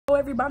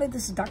everybody,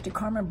 this is Dr.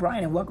 Carmen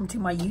Bryan, and welcome to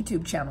my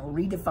YouTube channel,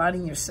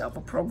 Redefining Yourself,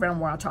 a program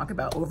where I talk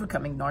about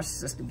overcoming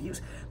narcissist abuse.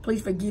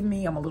 Please forgive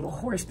me, I'm a little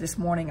hoarse this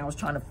morning. I was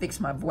trying to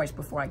fix my voice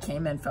before I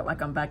came in. Felt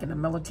like I'm back in the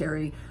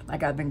military,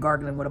 like I've been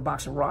gargling with a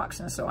box of rocks.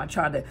 And so I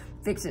tried to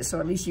fix it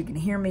so at least you can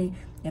hear me,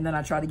 and then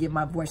I try to give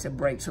my voice a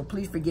break. So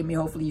please forgive me.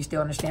 Hopefully you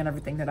still understand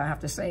everything that I have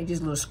to say.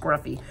 Just a little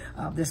scruffy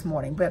this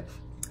morning. But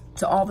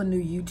to all the new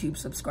YouTube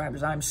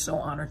subscribers, I'm so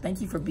honored. Thank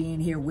you for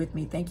being here with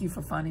me. Thank you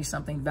for finding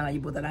something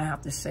valuable that I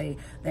have to say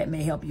that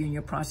may help you in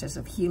your process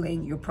of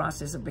healing, your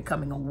process of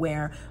becoming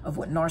aware of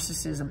what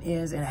narcissism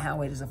is and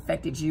how it has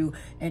affected you.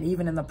 And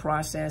even in the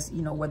process,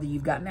 you know, whether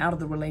you've gotten out of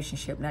the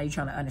relationship, now you're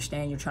trying to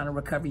understand, you're trying to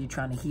recover, you're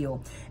trying to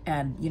heal.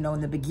 And, you know,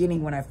 in the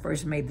beginning, when I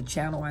first made the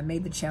channel, I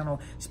made the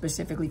channel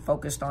specifically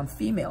focused on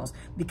females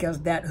because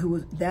that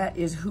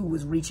is who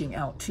was reaching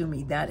out to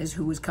me. That is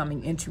who was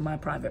coming into my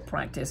private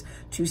practice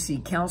to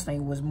seek counseling.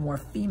 Was more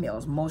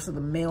females. Most of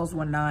the males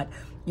were not,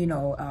 you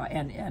know,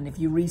 and if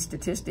you read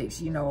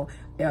statistics, you know,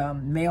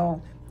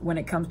 male, when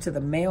it comes to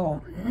the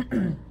male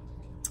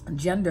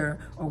gender,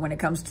 or when it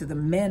comes to the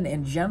men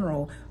in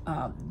general,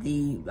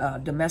 the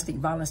domestic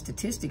violence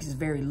statistics is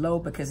very low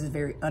because it's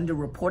very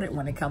underreported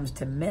when it comes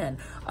to men.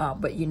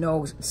 But you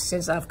know,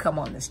 since I've come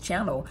on this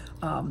channel,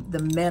 the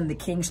men, the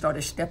kings,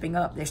 started stepping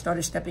up. They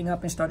started stepping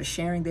up and started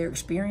sharing their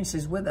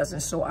experiences with us.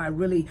 And so I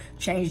really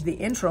changed the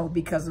intro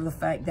because of the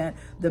fact that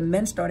the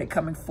men started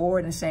coming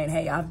forward and saying,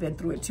 hey, I've been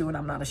through it too, and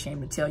I'm not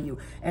ashamed to tell you.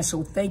 And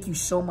so thank you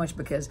so much,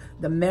 because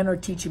the men are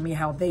teaching me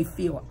how they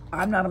feel.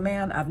 I'm not a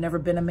man. I've never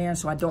been a man,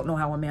 so I don't know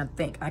how a man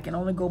think. I can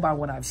only go by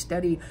what I've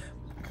studied.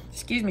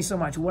 Excuse me so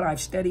much, what I've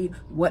studied,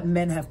 what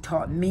men have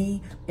taught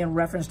me in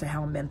reference to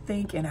how men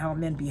think and how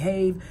men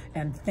behave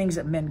and things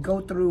that men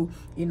go through,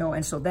 you know,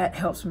 and so that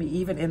helps me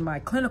even in my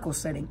clinical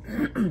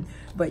setting.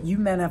 But you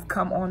men have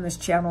come on this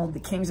channel, the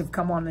kings have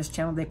come on this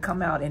channel, they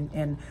come out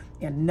in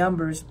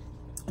numbers.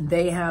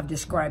 They have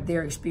described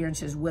their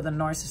experiences with a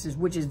narcissist,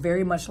 which is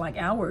very much like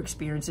our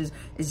experiences.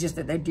 It's just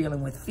that they're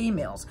dealing with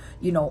females,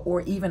 you know,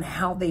 or even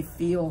how they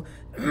feel,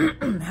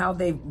 how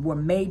they were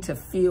made to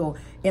feel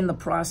in the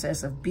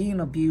process of being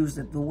abused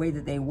the way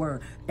that they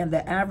were. And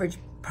the average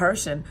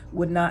person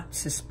would not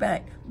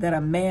suspect that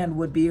a man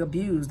would be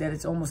abused, that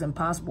it's almost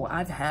impossible.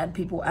 I've had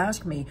people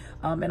ask me,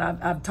 and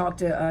I've talked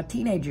to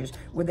teenagers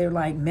where they're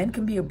like, men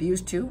can be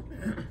abused too.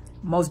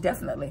 Most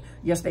definitely.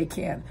 Yes, they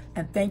can.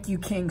 And thank you,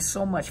 King,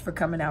 so much for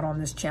coming out on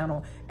this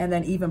channel and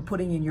then even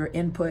putting in your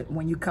input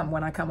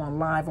when I come on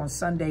live on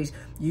Sundays.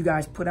 You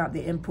guys put out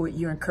the input.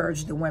 You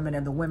encourage the women,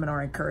 and the women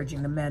are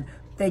encouraging the men.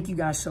 Thank you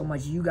guys so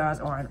much. You guys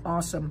are an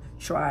awesome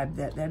tribe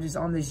that is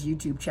on this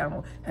YouTube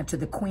channel. And to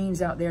the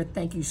queens out there,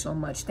 thank you so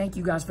much. Thank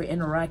you guys for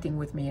interacting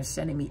with me and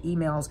sending me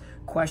emails,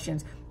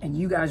 questions. And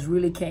you guys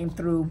really came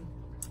through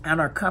and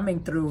are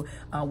coming through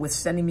with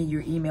sending me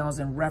your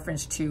emails in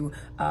reference to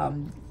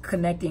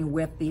connecting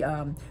with the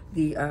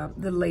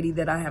lady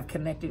that I have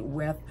connected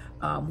with,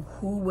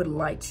 who would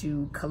like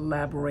to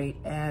collaborate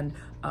and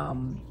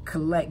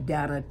collect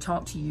data,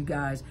 talk to you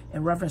guys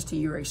in reference to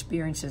your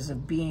experiences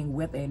of being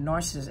with a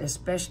narcissist,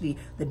 especially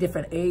the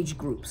different age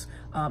groups.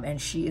 And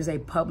she is a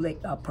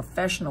public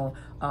professional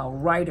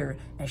writer,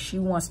 and she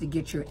wants to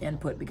get your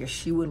input because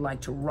she would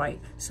like to write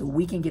so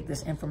we can get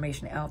this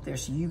information out there.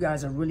 So you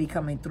guys are really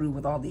coming through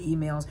with all the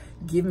emails.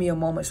 Give me a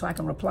moment so I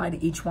can reply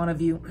to each one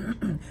of you.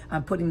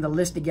 I'm putting the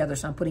list together,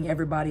 so I'm putting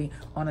everybody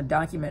on a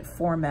document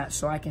format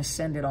so I can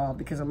send it all,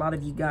 because a lot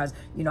of you guys,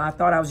 you know, I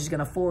thought I was just going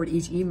to forward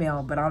each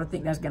email, but I don't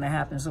think that's going to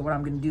happen. So what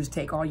I'm going to do is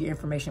take all your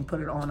information,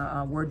 put it on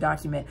a Word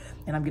document,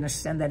 and I'm going to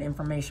send that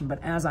information.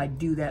 But as I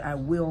do that, I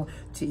will,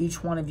 to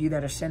each one of you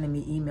that are sending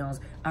me emails,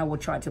 I will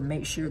try to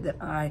make sure that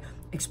I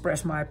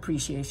express my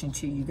appreciation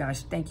to you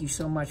guys. Thank you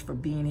so much for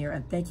being here,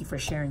 and thank you for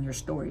sharing your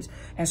stories.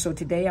 And so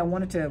today I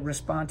wanted to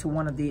respond to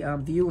one of the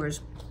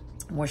viewers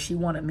where she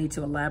wanted me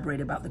to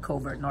elaborate about the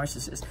covert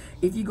narcissist.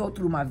 If you go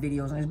through my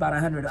videos, and it's about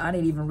 100, I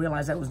didn't even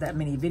realize that was that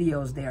many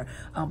videos there.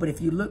 But if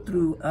you look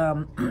through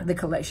the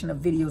collection of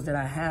videos that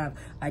I have,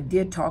 I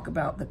did talk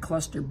about the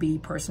cluster B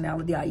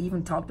personality. I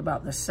even talked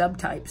about the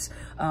subtypes,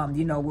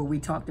 you know, where we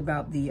talked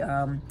about the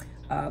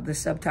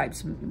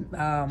subtypes.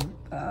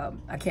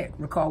 I can't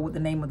recall what the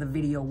name of the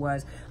video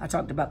was. I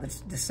talked about the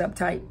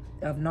subtype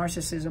of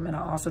narcissism, and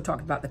I also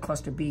talked about the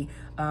cluster B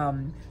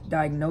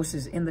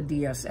diagnosis in the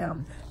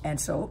DSM. And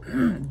so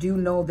do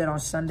know that on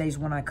Sundays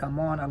when I come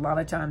on, a lot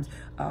of times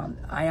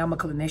I am a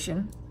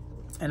clinician,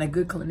 and a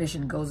good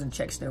clinician goes and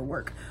checks their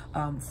work.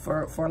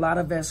 For a lot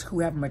of us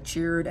who have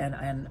matured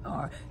and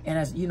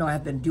as you know,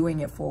 have been doing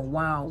it for a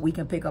while, we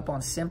can pick up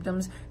on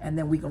symptoms and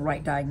then we can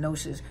write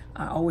diagnosis.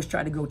 I always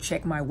try to go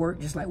check my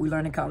work, just like we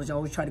learn in college. I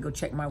always try to go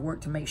check my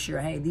work to make sure,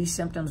 hey, these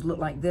symptoms look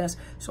like this.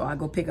 So I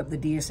go pick up the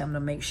DSM to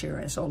make sure.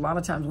 And so a lot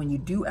of times when you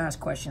do ask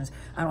questions,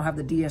 I don't have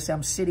the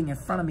DSM sitting in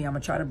front of me. I'm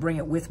gonna try to bring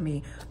it with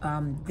me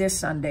this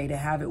Sunday to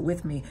have it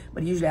with me.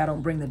 But usually I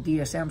don't bring the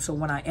DSM. So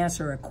when I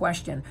answer a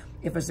question,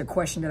 if it's a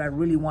question that I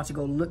really want to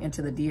go look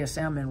into the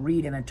DSM and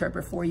read and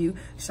interpret for you,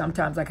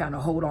 sometimes I kind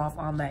of hold off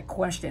on that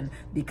question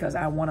because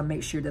I want to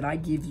make sure that I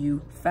give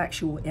you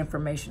factual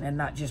information and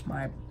not just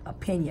my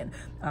opinion.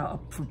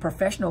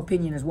 Professional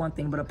opinion is one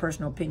thing, but a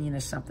personal opinion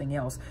is something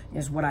else.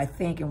 Is what I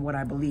think and what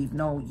I believe.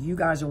 No, you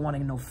guys are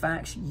wanting to know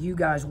facts. You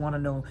guys want to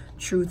know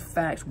truth,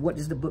 facts. What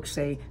does the book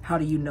say? How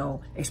do you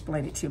know?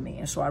 Explain it to me.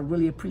 And so I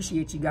really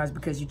appreciate you guys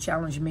because you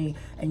challenge me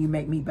and you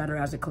make me better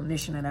as a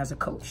clinician and as a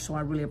coach. So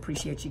I really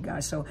appreciate you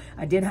guys. So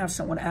I did have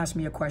someone ask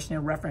me a question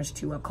in reference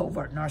to a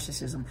covert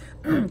narcissism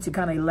to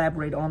kind of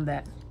elaborate on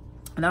that.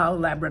 And I'll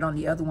elaborate on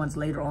the other ones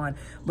later on,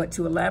 but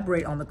to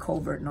elaborate on the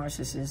covert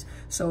narcissist.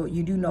 So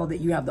you do know that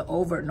you have the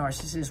overt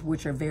narcissists,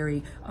 which are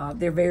very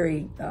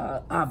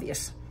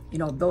obvious. You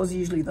know, those are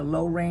usually the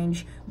low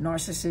range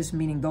narcissists,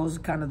 meaning those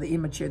are kind of the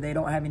immature. They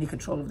don't have any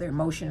control of their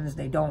emotions.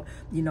 They don't,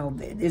 you know,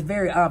 it's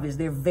very obvious.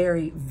 They're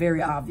very,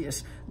 very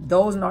obvious.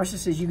 Those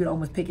narcissists, you can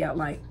almost pick out,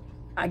 like,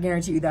 I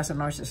guarantee you that's a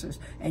narcissist.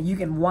 And you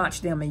can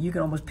watch them and you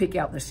can almost pick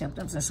out the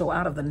symptoms. And so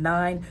out of the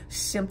 9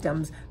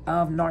 symptoms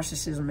of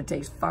narcissism, it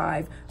takes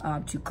 5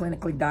 to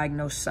clinically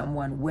diagnose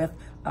someone with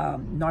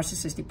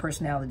narcissistic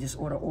personality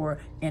disorder, or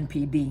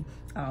NPD.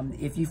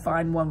 If you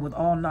find one with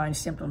all 9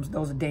 symptoms,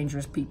 those are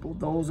dangerous people.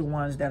 Those are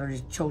ones that are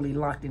just totally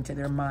locked into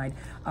their mind.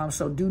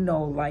 So do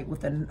know, like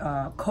with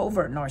a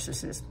covert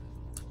narcissist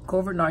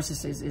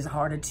is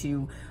harder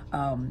to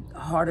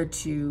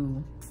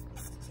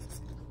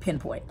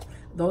pinpoint.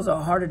 Those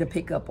are harder to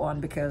pick up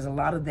on because a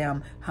lot of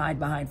them hide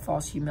behind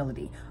false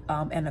humility.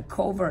 And a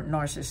covert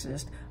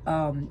narcissist,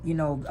 you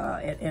know,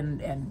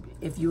 and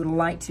if you would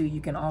like to,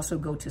 you can also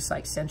go to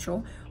Site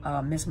Central.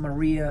 Miss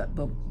Maria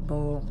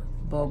Bogdanos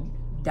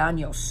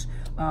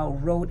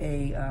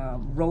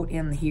wrote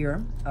in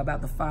here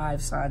about the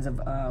 5 signs of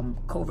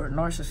covert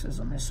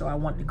narcissism, and so I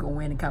want to go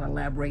in and kind of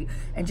elaborate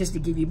and just to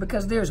give you,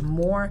 because there's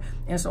more,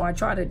 and so I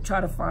try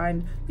to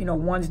find, you know,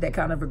 ones that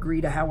kind of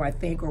agree to how I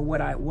think or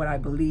what I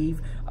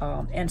believe,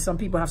 and some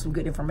people have some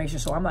good information,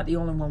 so I'm not the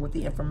only one with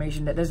the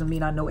information. That doesn't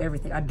mean I know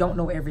everything. I don't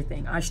know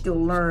everything. I still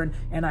learn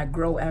and I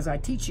grow as I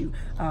teach you,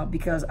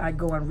 because I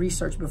go and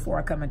research before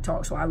I come and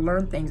talk, so I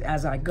learn things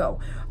as I go,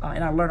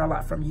 and I learn a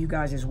lot from you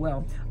guys as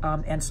well,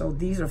 and so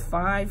these are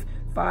 5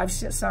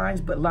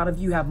 signs, but a lot of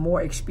you have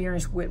more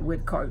experience with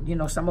you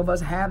know, some of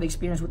us have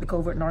experience with the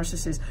covert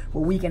narcissist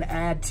where we can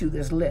add to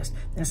this list.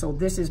 And so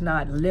this is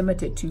not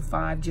limited to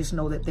 5. Just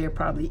know that there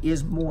probably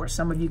is more.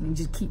 Some of you can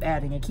just keep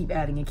adding and keep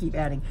adding and keep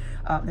adding.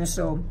 And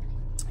so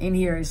in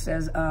here it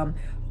says,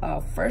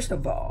 first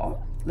of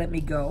all, let me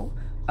go.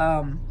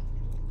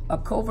 A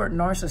covert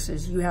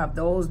narcissist, you have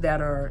those that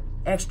are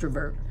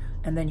extrovert,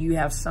 and then you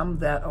have some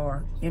that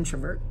are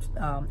introverts.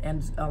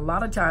 And a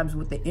lot of times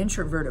with the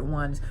introverted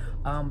ones,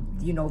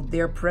 you know,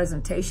 their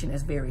presentation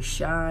is very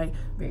shy,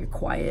 very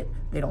quiet.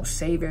 They don't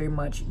say very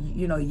much.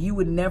 You know, you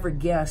would never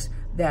guess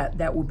that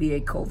that would be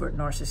a covert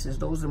narcissist.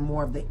 Those are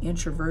more of the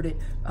introverted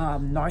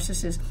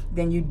narcissists.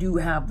 Then you do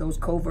have those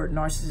covert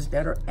narcissists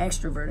that are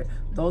extroverted.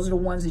 Those are the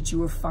ones that you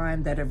will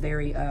find that are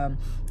very,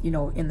 you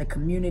know, in the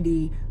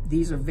community.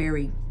 These are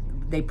very,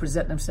 they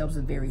present themselves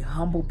as very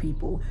humble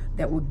people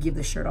that will give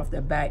the shirt off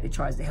their back, that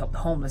tries to help the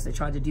homeless, that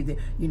try to do the,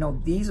 you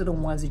know, these are the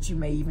ones that you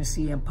may even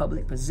see in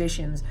public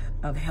positions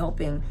of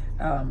helping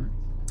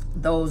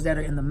those that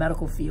are in the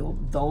medical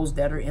field, those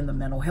that are in the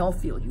mental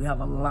health field. You have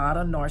a lot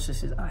of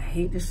narcissists. I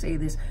hate to say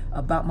this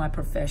about my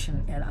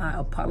profession, and I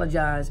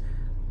apologize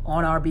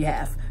on our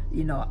behalf.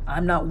 You know,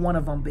 I'm not one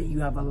of them, but you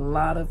have a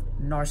lot of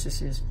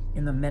narcissists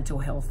in the mental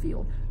health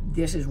field.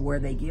 This is where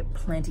they get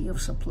plenty of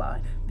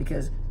supply,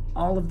 because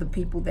all of the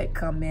people that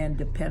come in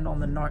depend on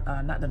the, not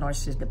the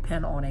narcissist,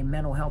 depend on a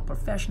mental health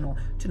professional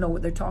to know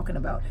what they're talking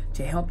about,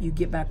 to help you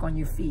get back on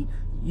your feet.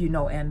 You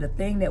know, and the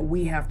thing that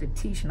we have to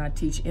teach, and I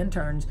teach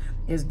interns,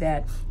 is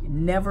that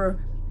never,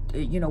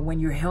 you know, when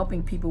you're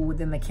helping people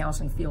within the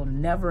counseling field,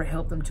 never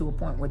help them to a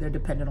point where they're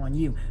dependent on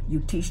you.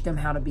 You teach them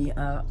how to be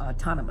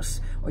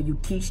autonomous, or you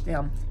teach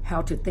them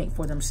how to think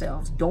for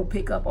themselves. Don't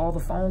pick up all the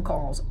phone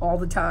calls all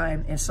the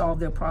time and solve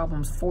their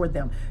problems for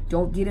them.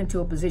 Don't get into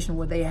a position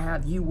where they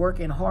have you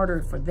working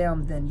harder for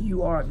them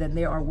than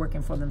they are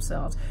working for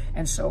themselves.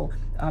 And so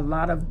a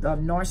lot of the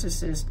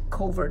narcissists,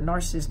 covert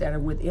narcissists that are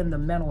within the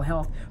mental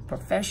health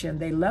profession,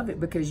 they love it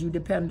because you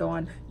depend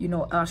on, you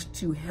know, us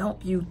to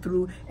help you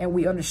through, and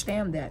we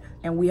understand that.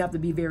 And we have to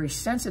be very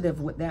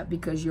sensitive with that,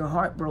 because you're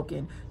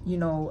heartbroken, you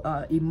know,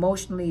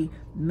 emotionally,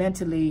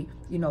 mentally,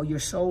 you know, your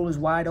soul is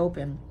wide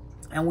open.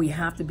 And we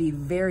have to be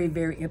very,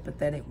 very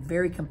empathetic,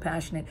 very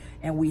compassionate,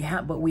 and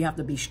but we have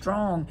to be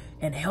strong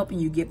in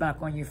helping you get back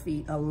on your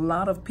feet. A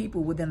lot of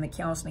people within the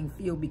counseling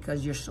field,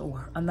 because you're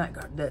so,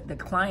 the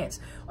clients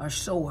are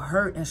so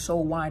hurt and so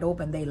wide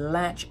open, they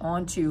latch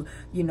onto,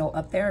 you know,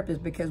 a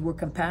therapist because we're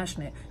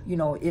compassionate. You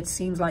know, it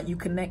seems like you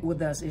connect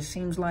with us. It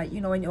seems like,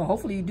 you know, and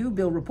hopefully you do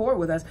build rapport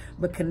with us,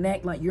 but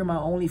connect like you're my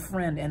only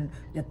friend. And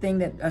the thing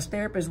that a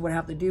therapist would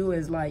have to do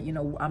is like, you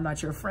know, I'm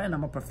not your friend,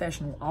 I'm a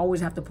professional.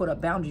 Always have to put up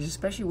boundaries,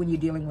 especially when you're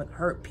dealing with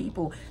hurt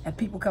people and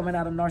people coming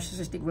out of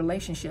narcissistic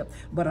relationship.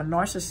 But a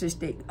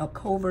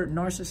covert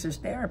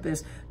narcissist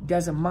therapist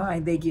doesn't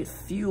mind. They get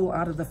fuel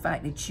out of the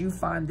fact that you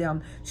find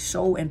them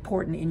so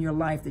important in your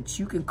life that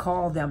you can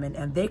call them,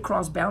 and they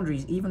cross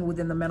boundaries, even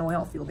within the mental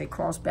health field. They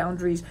cross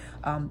boundaries,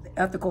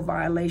 ethical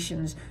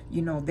violations,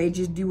 you know, they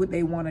just do what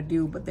they want to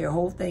do, but their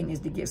whole thing is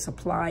to get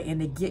supply and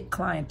to get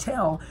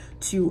clientele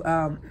to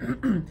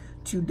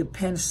to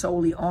depend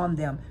solely on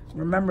them.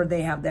 Remember,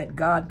 they have that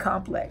God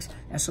complex,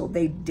 and so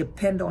they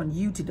depend on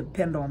you to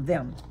depend on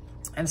them.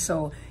 And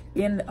so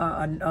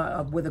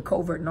with a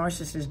covert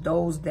narcissist,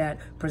 those that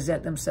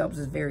present themselves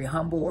as very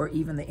humble, or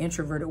even the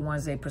introverted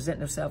ones, they present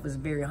themselves as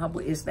very humble,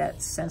 is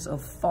that sense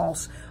of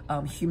false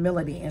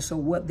humility. And so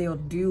what they'll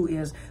do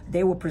is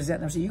they will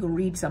present them. So you can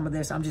read some of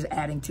this. I'm just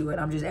adding to it.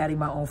 I'm just adding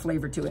my own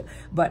flavor to it.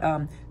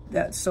 But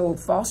so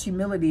false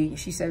humility,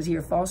 she says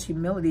here, false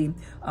humility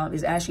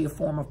is actually a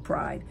form of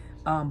pride.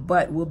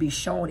 But will be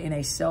shown in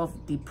a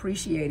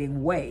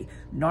self-depreciating way.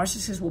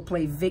 Narcissists will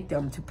play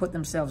victim to put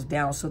themselves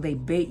down, so they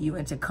bait you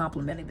into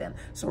complimenting them.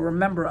 So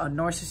remember, a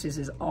narcissist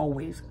is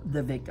always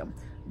the victim.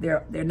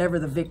 They're never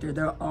the victor.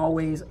 They're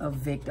always a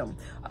victim.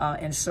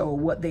 And so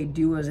what they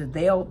do is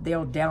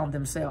they'll down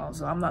themselves.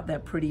 So I'm not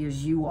that pretty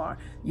as you are,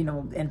 you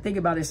know. And think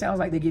about it. It sounds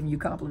like they're giving you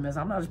compliments.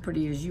 I'm not as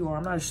pretty as you are.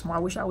 I'm not as smart.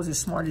 I wish I was as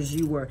smart as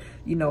you were.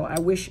 You know, I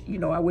wish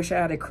I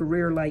had a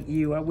career like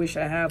you. I wish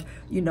I have,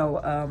 you know,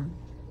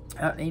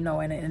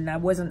 and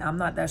I'm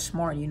not that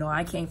smart. You know,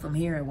 I came from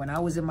here, and when I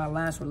was in my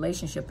last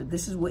relationship, that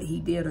this is what he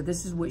did, or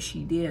this is what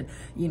she did,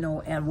 you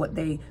know. And what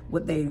they're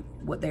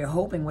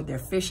hoping, what they're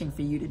fishing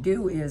for you to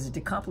do is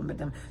to compliment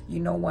them.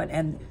 You know what?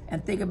 And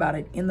think about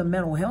it, in the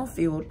mental health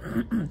field,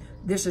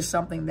 this is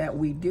something that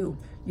we do.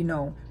 You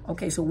know,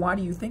 okay, so why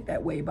do you think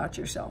that way about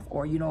yourself?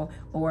 Or, you know,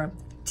 or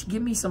to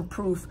give me some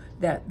proof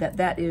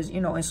that is, you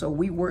know. And so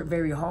we work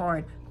very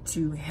hard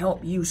to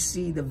help you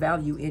see the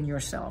value in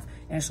yourself.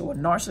 And so a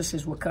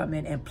narcissist will come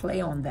in and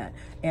play on that.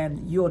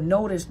 And you'll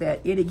notice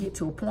that it'll get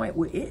to a point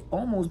where it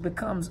almost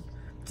becomes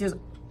just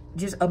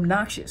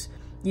obnoxious.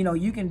 You know,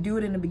 you can do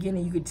it in the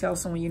beginning, you could tell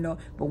someone, you know,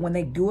 but when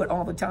they do it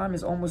all the time,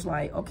 it's almost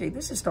like, okay,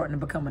 this is starting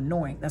to become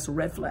annoying. That's a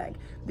red flag,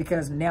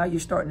 because now you're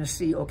starting to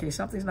see, okay,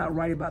 something's not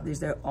right about this.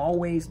 They're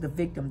always the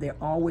victim. They're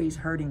always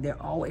hurting.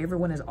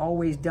 Everyone has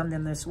always done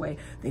them this way.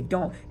 They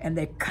don't, and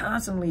they're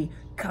constantly,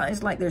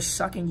 it's like they're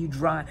sucking you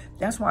dry.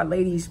 That's why,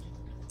 ladies,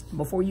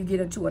 before you get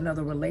into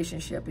another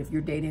relationship, if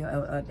you're dating,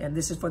 and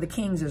this is for the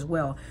kings as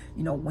well,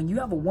 you know, when you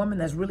have a woman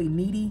that's really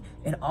needy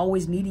and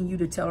always needing you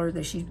to tell her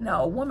that she's,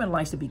 now, a woman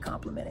likes to be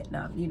complimented.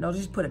 Now, you know,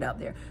 just put it out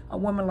there. A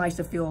woman likes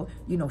to feel,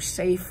 you know,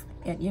 safe,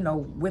 and, you know,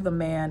 with a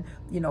man.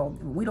 You know,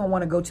 we don't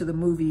want to go to the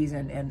movies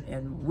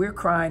and we're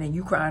crying and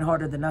you crying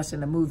harder than us in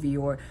the movie,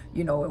 or,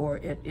 you know,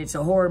 or it's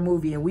a horror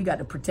movie and we got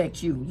to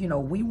protect you. You know,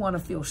 we want to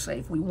feel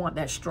safe. We want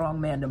that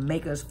strong man to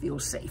make us feel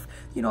safe.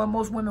 You know, and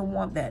most women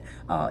want that.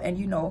 And,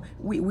 you know,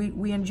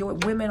 we enjoy,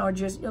 women are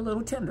just a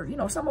little tender. You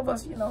know, some of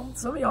us, you know,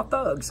 some of y'all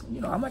thugs, you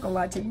know, I'm not gonna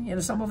lie to you. You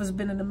know, some of us have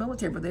been in the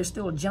military, but there's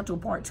still a gentle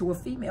part to a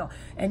female.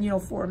 And, you know,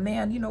 for a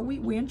man, you know,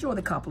 we enjoy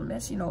the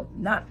compliments, you know,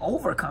 not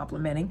over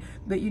complimenting,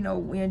 but, you know,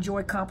 we enjoy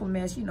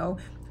compliments, you know.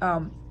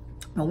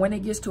 But when it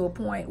gets to a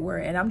point where,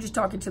 and I'm just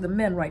talking to the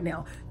men right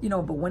now, you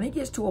know, but when it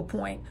gets to a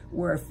point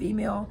where a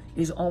female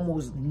is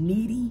almost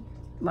needy,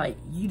 like,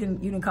 you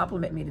didn't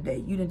compliment me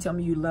today. You didn't tell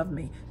me you loved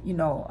me. You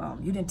know,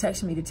 you didn't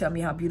text me to tell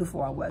me how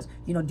beautiful I was.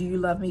 You know, do you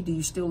love me? Do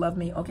you still love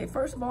me? Okay,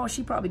 first of all,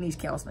 she probably needs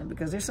counseling,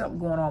 because there's something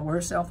going on with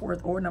her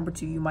self-worth. Or number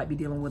two, you might be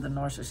dealing with a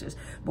narcissist.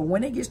 But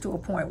when it gets to a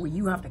point where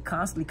you have to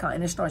constantly,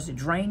 and it starts to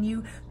drain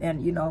you,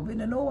 and, you know,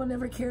 no one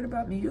ever cared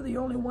about me. You're the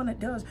only one that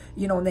does.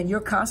 You know, and then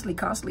you're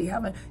constantly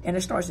having, and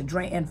it starts to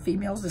drain. And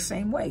females the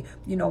same way.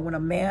 You know, when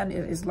a man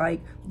is like,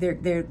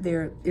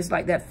 it's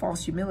like that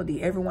false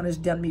humility. Everyone has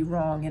done me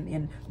wrong,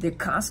 and they're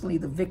constantly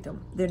the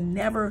victim.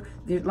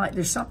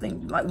 There's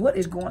something like, what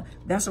is going,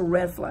 that's a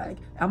red flag.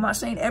 I'm not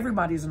saying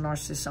everybody's a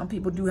narcissist. Some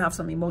people do have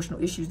some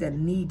emotional issues that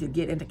need to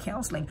get into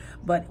counseling,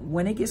 but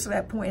when it gets to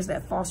that point, it's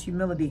that false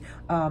humility.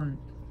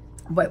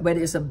 But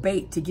it's a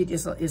bait to get,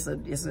 it's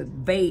a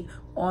bait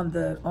on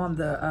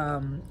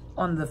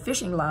the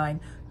fishing line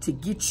to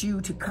get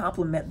you to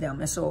compliment them.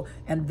 And so,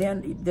 and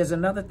then there's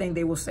another thing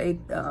they will say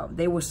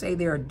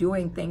they are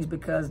doing things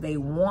because they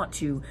want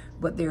to,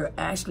 but they're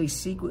actually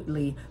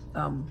secretly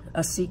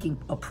seeking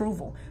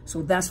approval.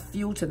 So that's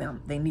fuel to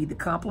them. They need the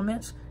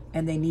compliments,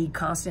 and they need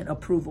constant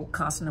approval,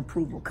 constant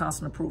approval,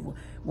 constant approval.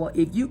 Well,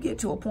 if you get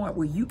to a point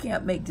where you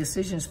can't make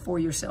decisions for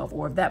yourself,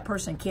 or if that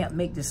person can't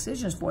make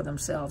decisions for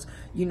themselves,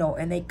 you know,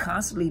 and they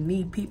constantly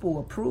need people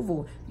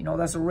approval, you know,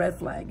 that's a red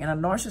flag. And a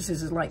narcissist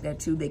is like that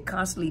too. They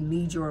constantly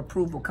need your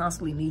approval,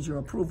 constantly need your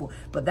approval.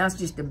 But that's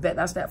just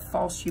that's that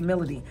false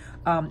humility.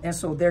 And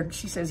so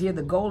she says here,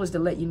 the goal is to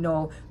let you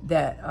know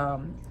that,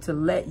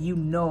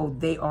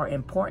 they are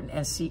important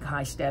and seek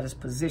high status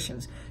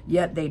positions,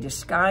 yet they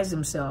disguise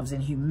themselves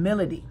in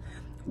humility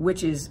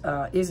which is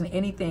isn't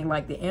anything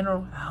like the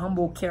inner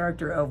humble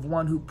character of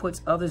one who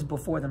puts others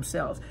before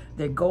themselves.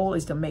 Their goal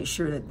is to make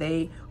sure that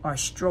they are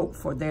stroked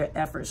for their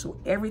efforts. So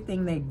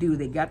everything they do,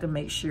 they got to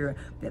make sure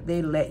that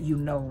they let you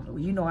know,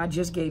 I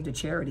just gave to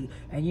charity,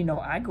 and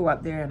I go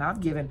out there and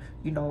I've given,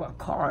 a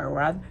car,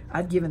 or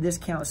I've given this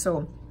count.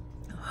 So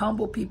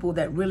humble people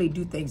that really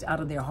do things out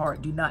of their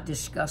heart do not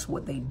discuss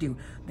what they do.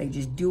 They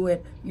just do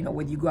it,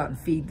 whether you go out and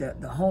feed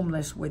the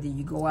homeless, whether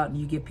you go out and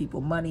you give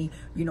people money,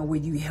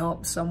 whether you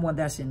help someone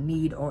that's in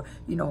need, or,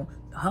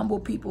 humble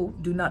people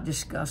do not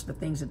discuss the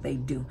things that they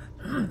do.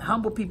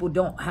 Humble people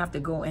don't have to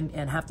go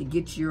and have to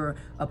get your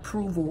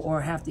approval or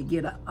have to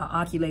get an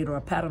accolade or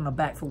a pat on the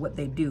back for what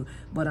they do.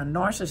 But a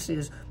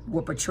narcissist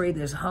will portray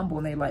this humble,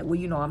 and they're like,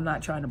 well, I'm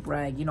not trying to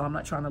brag, I'm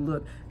not trying to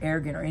look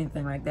arrogant or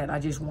anything like that. I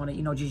just want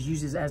to, just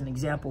use this as an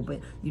example. But,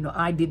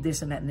 I did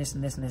this and that and this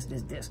and this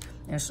and this.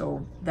 And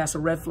so that's a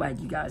red flag,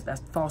 you guys.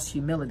 That's false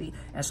humility.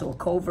 And so a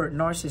covert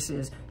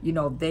narcissist,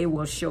 they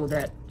will show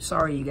that,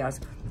 sorry, you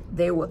guys,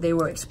 they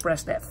will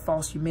express that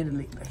false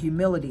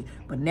humility.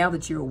 But now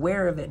that you're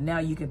aware of it, now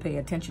you can pay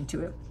attention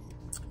to it.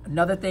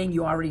 Another thing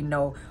you already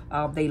know,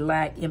 they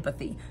lack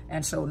empathy.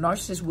 And so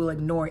narcissists will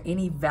ignore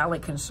any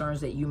valid concerns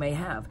that you may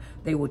have.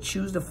 They will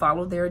choose to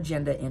follow their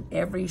agenda in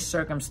every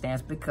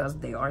circumstance because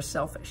they are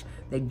selfish.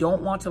 They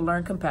don't want to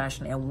learn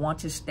compassion and want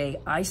to stay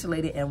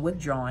isolated and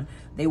withdrawn.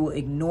 They will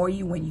ignore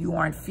you when you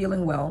aren't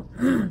feeling well,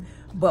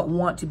 but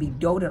want to be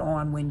doted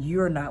on when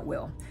you're not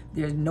well.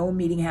 There's no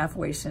meeting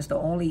halfway, since the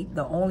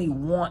only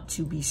want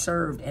to be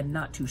served and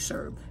not to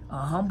serve. A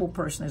humble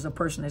person is a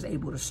person that's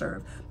able to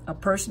serve. A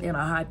person in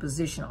a high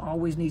position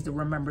always needs to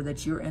remember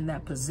that you're in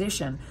that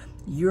position.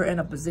 You're in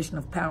a position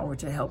of power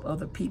to help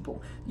other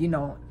people.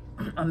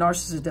 A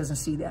narcissist doesn't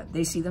see that.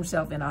 They see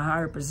themselves in a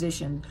higher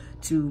position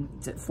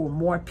for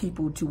more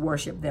people to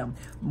worship them,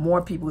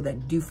 more people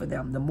that do for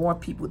them, the more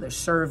people that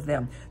serve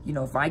them.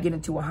 If I get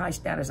into a high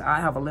status,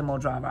 I have a limo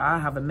driver, I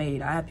have a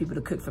maid, I have people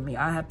to cook for me,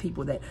 I have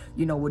people that,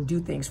 would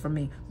do things for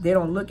me. They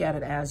don't look at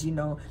it as, you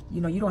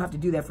don't have to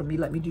do that for me,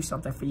 let me do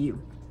something for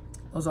you.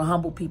 Those are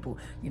humble people,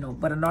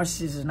 but a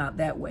narcissist is not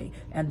that way.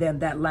 And then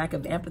that lack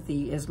of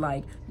empathy is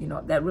like,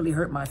 that really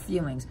hurt my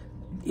feelings.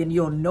 And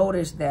you'll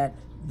notice that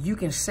you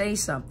can say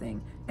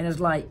something and it's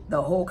like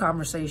the whole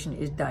conversation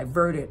is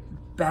diverted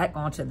back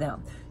onto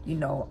them.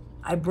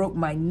 I broke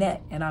my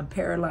neck and I'm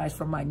paralyzed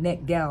from my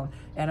neck down.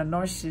 And a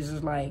narcissist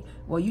is like,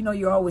 well,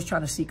 you're always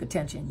trying to seek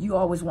attention. You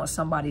always want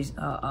somebody's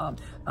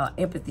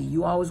empathy.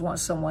 You always want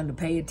someone to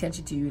pay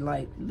attention to you.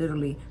 Like,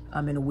 literally,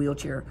 I'm in a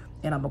wheelchair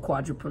and I'm a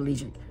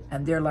quadriplegic.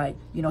 And they're like,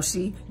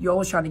 see, you're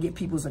always trying to get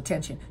people's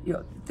attention.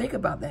 Think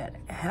about that.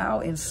 How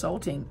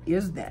insulting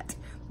is that?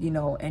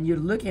 And you're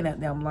looking at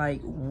them like,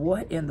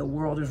 what in the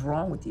world is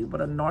wrong with you? But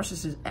a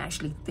narcissist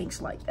actually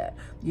thinks like that.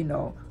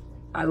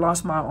 I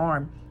lost my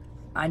arm.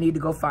 I need to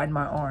go find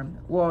my arm.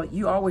 Well,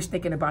 you're always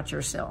thinking about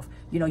yourself.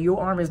 Your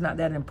arm is not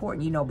that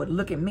important, but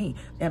look at me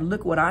and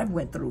look what I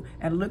went through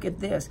and look at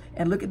this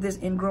and look at this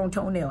ingrown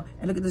toenail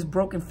and look at this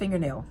broken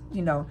fingernail,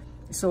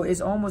 So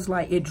it's almost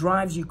like it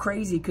drives you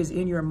crazy because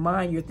in your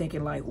mind, you're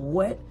thinking like,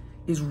 what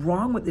is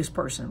wrong with this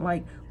person?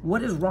 Like,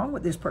 what is wrong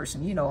with this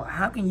person?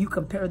 How can you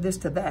compare this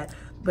to that?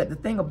 But the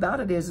thing about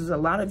it is a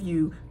lot of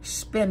you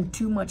spend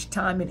too much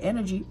time and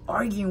energy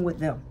arguing with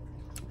them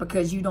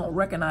because you don't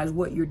recognize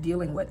what you're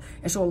dealing with.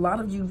 And so a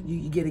lot of you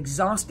get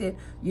exhausted.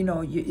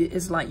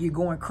 It's like you're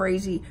going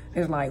crazy.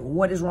 It's like,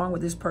 what is wrong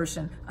with this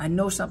person? I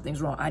know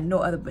something's wrong. I know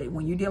but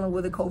when you're dealing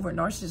with a covert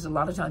narcissist, a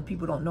lot of times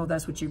people don't know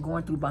that's what you're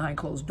going through behind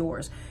closed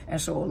doors.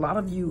 And so a lot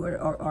of you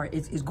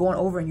it's going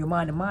over in your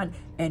mind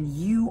and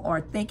you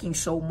are thinking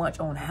so much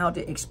on how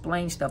to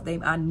explain stuff.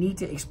 I need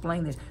to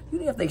explain this. You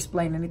don't have to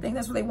explain anything.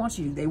 That's what they want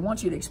you to do. They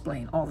want you to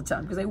explain all the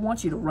time because they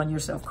want you to run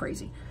yourself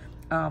crazy.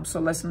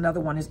 So another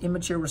one is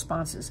immature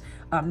responses.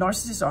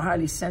 Narcissists are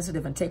highly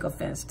sensitive and take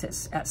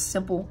offense at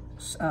simple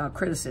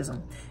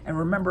criticism. And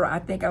remember, I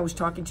think I was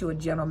talking to a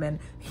gentleman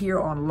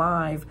here on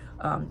live.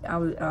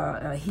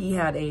 He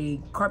had a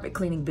carpet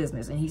cleaning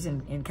business and he's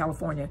in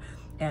California.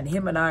 And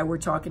him and I were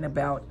talking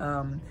about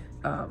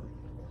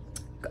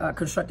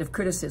constructive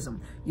criticism.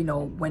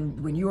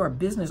 When you're a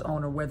business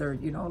owner, whether,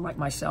 like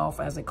myself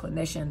as a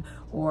clinician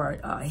or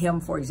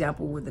him, for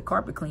example, with the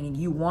carpet cleaning,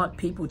 you want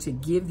people to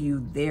give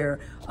you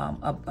their,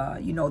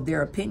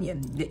 their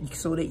opinion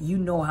so that you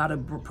know how to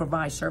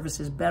provide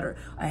services better.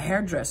 A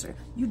hairdresser,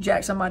 you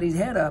jack somebody's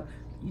head up,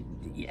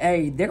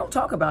 hey, they're going to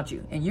talk about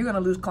you and you're going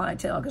to lose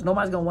clientele because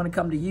nobody's going to want to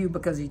come to you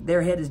because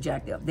their head is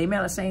jacked up. They may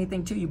not say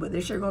anything to you, but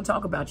they're sure going to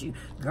talk about you.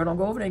 Girl, don't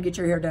go over there and get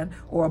your hair done.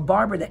 Or a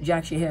barber that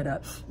jacks your head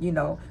up,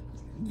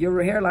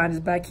 your hairline is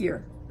back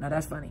here. Now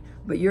that's funny.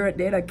 But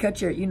they'll cut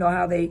your,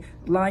 how they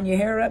line your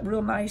hair up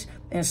real nice.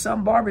 And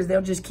some barbers,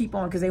 they'll just keep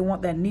on because they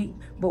want that neat.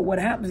 But what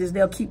happens is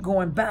they'll keep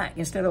going back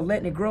instead of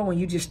letting it grow and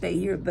you just stay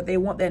here. But they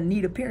want that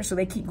neat appearance, so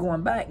they keep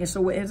going back. And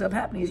so what ends up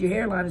happening is your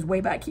hairline is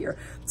way back here.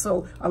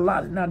 So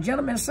now,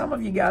 gentlemen, some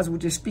of you guys will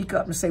just speak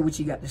up and say what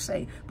you got to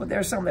say. But there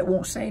are some that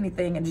won't say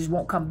anything and just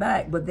won't come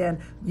back. But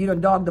then you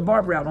done dog the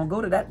barber out. Don't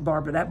go to that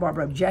barber. That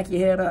barber up, jack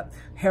your head up,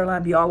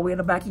 hairline be all the way in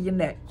the back of your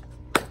neck.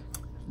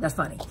 That's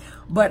funny.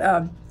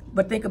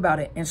 But think about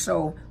it. And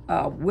so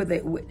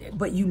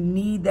but you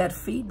need that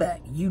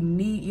feedback. You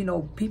need, you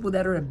know, people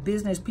that are in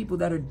business, people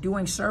that are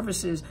doing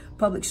services,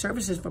 public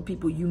services for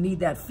people, you need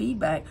that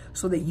feedback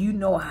so that you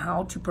know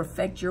how to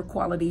perfect your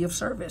quality of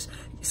service.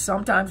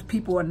 Sometimes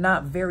people are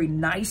not very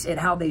nice at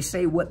how they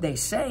say what they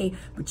say,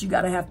 but you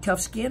got to have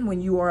tough skin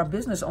when you are a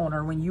business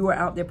owner. When you are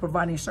out there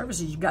providing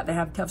services, you got to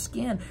have tough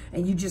skin,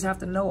 and you just have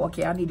to know,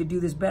 okay, I need to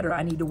do this better.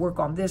 I need to work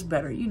on this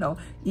better. You know,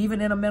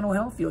 even in a mental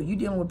health field, you're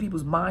dealing with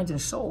people's minds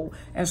and soul.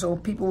 And so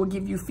people will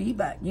give you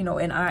feedback, you know,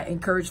 and I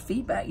encourage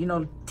feedback, you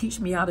know, teach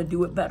me how to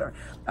do it better.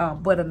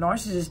 But a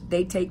narcissist,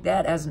 they take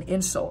that as an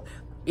insult.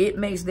 It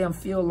makes them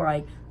feel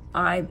like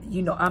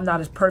I'm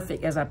not as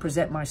perfect as I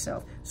present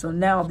myself. So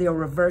now they'll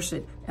reverse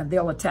it and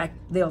they'll attack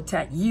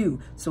you.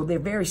 So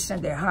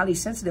they're highly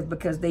sensitive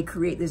because they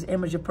create this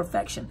image of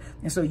perfection.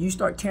 And so you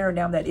start tearing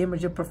down that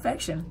image of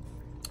perfection,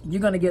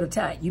 you're going to get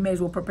attacked. You may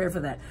as well prepare for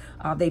that.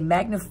 They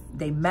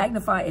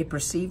magnify a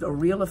perceived or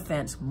real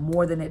offense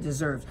more than it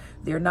deserves.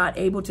 They're not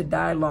able to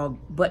dialogue,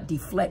 but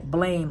deflect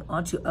blame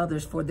onto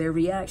others for their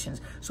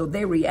reactions. So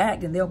they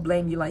react and they'll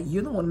blame you like,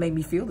 you're the one who made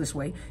me feel this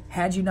way.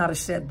 Had you not have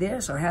said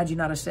this, or had you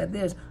not have said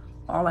this,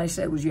 all I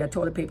said was you had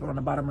toilet paper on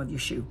the bottom of your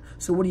shoe.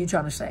 So what are you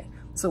trying to say?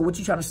 So what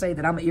you trying to say,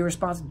 that I'm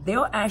irresponsible?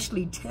 They'll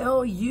actually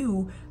tell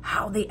you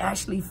how they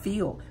actually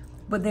feel.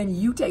 But then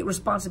you take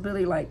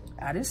responsibility like,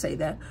 I didn't say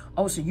that.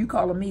 Oh, so you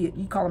calling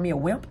me a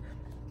wimp?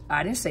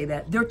 I didn't say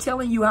that. They're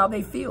telling you how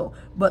they feel,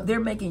 but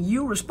they're making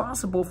you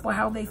responsible for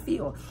how they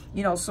feel.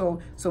 You know, so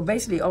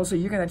basically, oh, so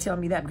you're going to tell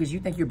me that because you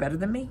think you're better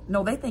than me?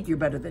 No, they think you're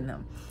better than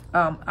them.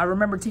 I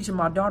remember teaching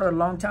my daughter a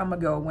long time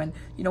ago when,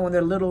 you know, when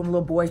they're little and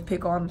little boys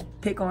pick on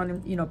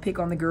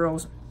the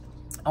girls,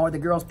 or the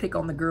girls pick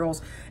on the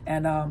girls.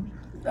 And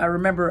I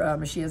remember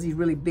she has these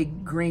really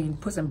big green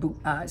Puss in Boot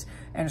eyes.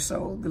 And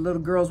so the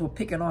little girls were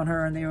picking on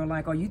her and they were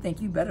like, oh, you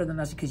think you better than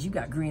us because you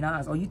got green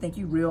eyes. Oh, you think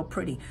you real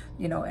pretty,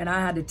 you know. And I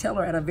had to tell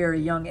her at a very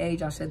young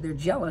age, I said, they're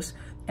jealous.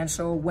 And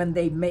so when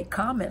they make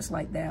comments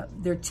like that,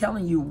 they're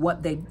telling you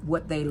what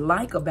they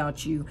like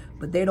about you,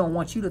 but they don't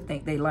want you to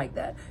think they like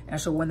that.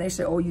 And so when they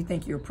say, oh, you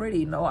think you're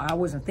pretty? No, I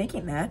wasn't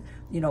thinking that,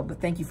 you know,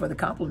 but thank you for the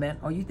compliment.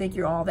 Oh, you think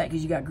you're all that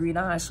because you got green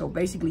eyes. So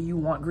basically you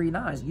want green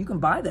eyes. You can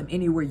buy them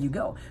anywhere you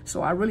go.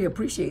 So I really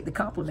appreciate the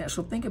compliment.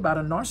 So think about,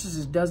 a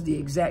narcissist does the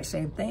exact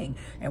same thing.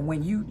 And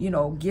when you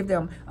give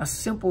them a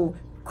simple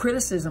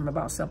criticism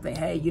about something,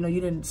 hey, you know, you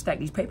didn't stack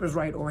these papers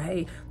right, or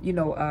hey, you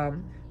know,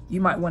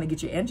 you might want to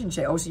get your engine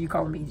checked. Oh, so you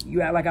calling me,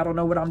 you act like I don't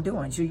know what I'm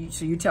doing. So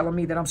you telling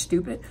me that I'm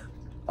stupid?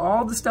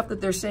 All the stuff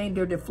that they're saying,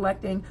 they're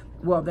deflecting.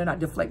 Well, they're not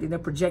deflecting, they're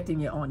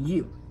projecting it on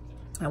you.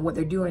 And what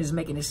they're doing is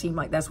making it seem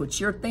like that's what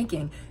you're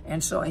thinking.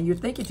 And you're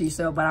thinking to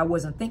yourself, but I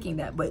wasn't thinking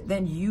that. But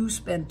then you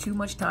spend too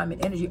much time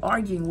and energy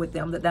arguing with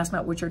them that that's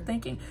not what you're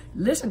thinking.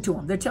 Listen to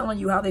them. They're telling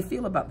you how they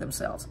feel about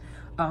themselves.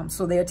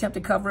 So they attempt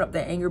to cover up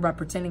their anger by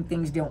pretending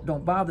things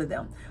don't bother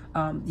them.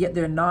 Yet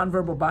their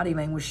nonverbal body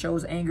language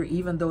shows anger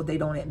even though they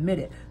don't admit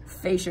it.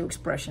 Facial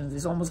expressions.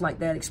 It's almost like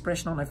that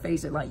expression on their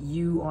face that like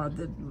you are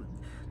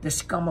the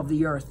scum of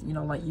the earth, you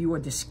know, like you are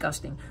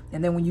disgusting.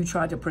 And then when you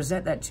try to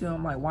present that to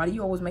them, like, why do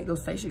you always make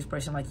those facial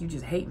expressions like you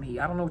just hate me?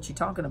 I don't know what you're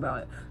talking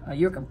about.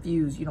 You're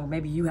confused. You know,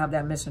 maybe you have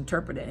that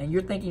misinterpreted. And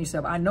you're thinking to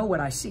yourself, I know what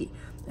I see.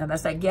 And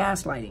that's that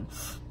gaslighting.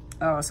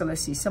 So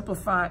let's see,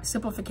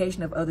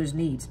 simplification of others'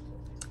 needs.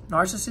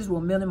 Narcissists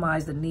will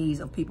minimize the needs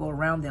of people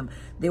around them.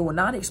 They will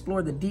not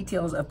explore the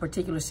details of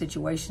particular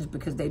situations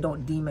because they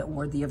don't deem it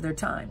worthy of their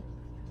time.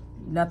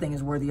 Nothing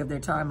is worthy of their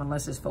time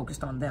unless it's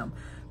focused on them.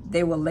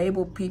 They will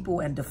label people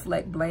and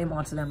deflect blame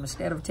onto them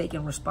instead of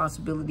taking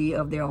responsibility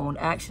of their own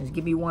actions.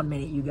 Give me 1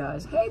 minute, you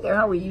guys. Hey there,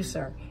 how are you,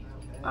 sir?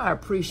 I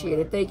appreciate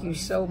it. Thank you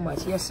so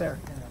much. Yes, sir.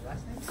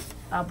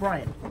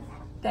 Brian.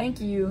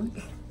 Thank you.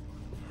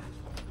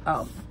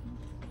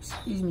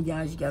 Excuse me,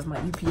 guys. You guys, my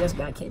UPS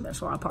guy came in,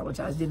 so I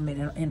apologize. Didn't mean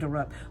to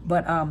interrupt.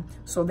 But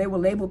so they will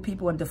label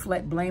people and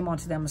deflect blame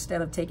onto them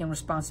instead of taking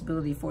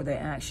responsibility for their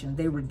action.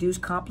 They reduce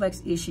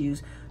complex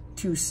issues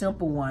to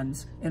simple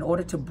ones in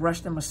order to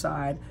brush them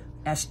aside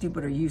as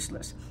stupid or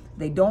useless.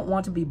 They don't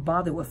want to be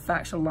bothered with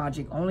factual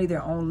logic, only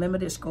their own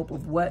limited scope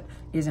of what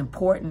is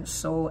important,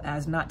 so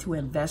as not to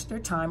invest their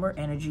time or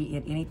energy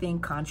in anything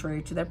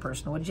contrary to their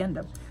personal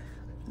agenda.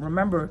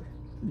 Remember,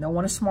 no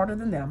one is smarter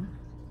than them.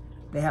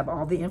 They have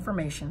all the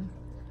information.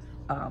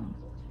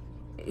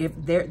 If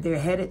they're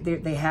headed,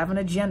 they have an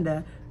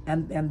agenda,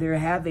 and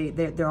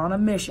they're on a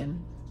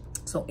mission.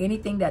 So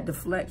anything that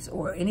deflects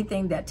or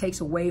anything that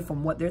takes away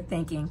from what they're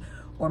thinking,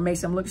 or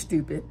makes them look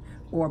stupid,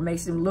 or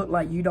makes them look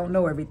like you don't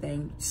know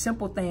everything.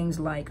 Simple things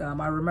like,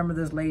 I remember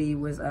this lady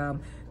was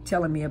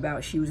telling me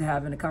about, she was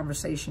having a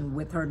conversation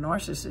with her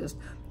narcissist,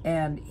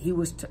 and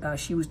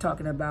she was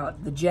talking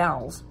about the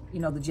jowls.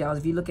 You know, the jowls.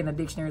 If you look in the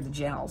dictionary, the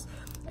jowls.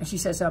 And she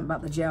said something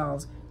about the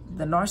jowls.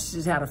 The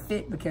narcissist had a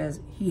fit because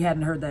he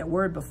hadn't heard that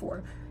word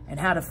before, and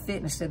had a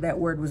fit and said that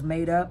word was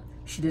made up.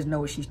 She doesn't know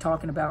what she's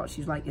talking about.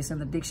 She's like, it's in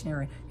the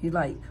dictionary. He's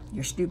like,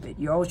 you're stupid.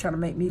 You're always trying to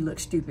make me look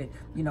stupid.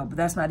 You know, but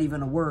that's not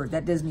even a word.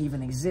 That doesn't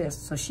even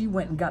exist. So she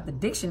went and got the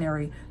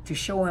dictionary to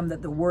show him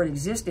that the word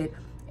existed.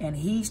 and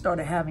he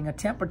started having a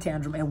temper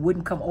tantrum and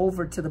wouldn't come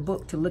over to the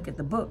book to look at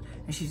the book.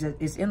 And she said,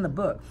 it's in the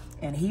book.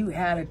 And he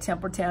had a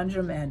temper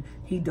tantrum and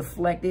he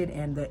deflected,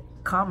 and the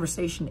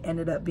conversation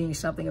ended up being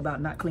something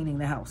about not cleaning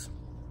the house.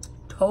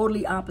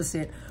 Totally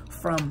opposite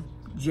from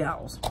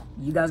Jowls.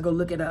 You guys go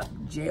look it up.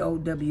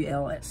 Jowls.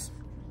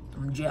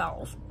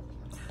 Jowls.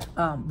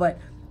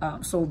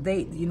 So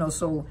they,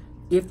 so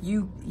if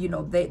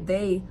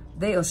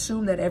they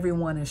assume that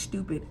everyone is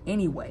stupid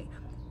anyway.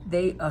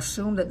 They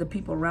assume that the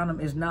people around them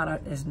is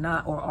not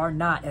or are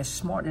not as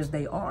smart as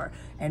they are.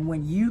 And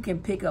when you can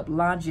pick up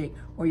logic,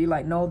 or you're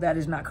like, no, that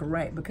is not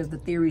correct because the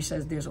theory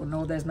says this, or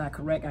no, that's not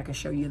correct, I can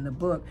show you in the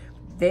book.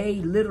 They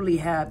literally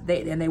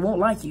and they won't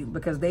like you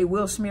because they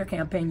will smear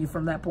campaign you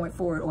from that point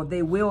forward, or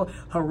they will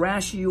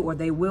harass you, or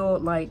they will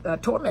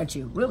torment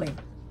you, really.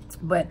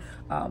 But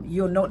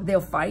you'll know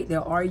they'll fight,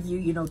 they'll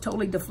argue,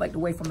 totally deflect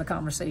away from the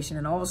conversation.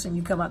 And all of a sudden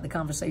you come out the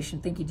conversation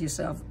thinking to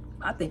yourself,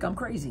 I think I'm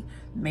crazy.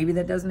 Maybe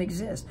that doesn't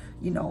exist,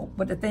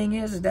 But the thing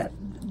is that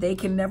they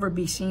can never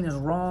be seen as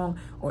wrong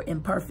or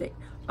imperfect.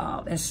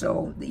 And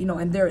so,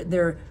 and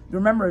they're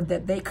remember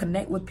that they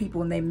connect with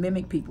people and they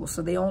mimic people.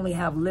 So they only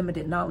have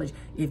limited knowledge.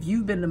 If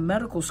you've been to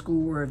medical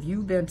school, or if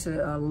you've been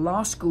to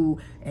law school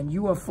and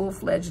you are a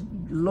full-fledged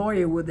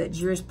lawyer with a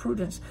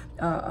jurisprudence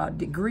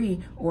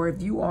degree, or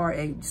if you are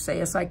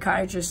say a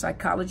psychiatrist,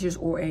 psychologist,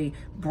 or a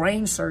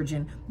brain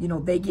surgeon,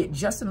 they get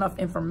just enough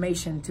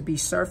information to be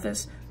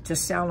surface, to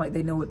sound like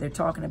they know what they're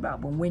talking about.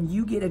 But when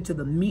you get into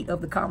the meat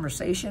of the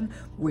conversation,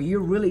 where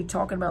you're really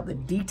talking about the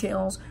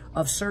details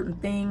of certain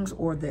things,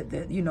 or that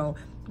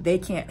they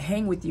can't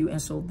hang with you, and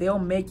so they'll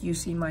make you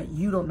seem like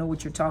you don't know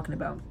what you're talking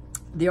about.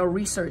 They'll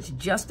research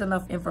just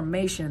enough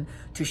information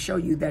to show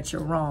you that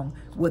you're wrong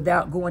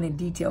without going in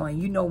detail.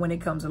 And when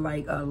it comes to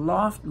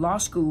law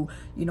school,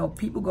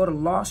 people go to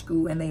law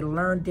school and they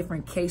learn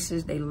different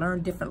cases, they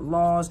learn different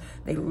laws,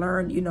 they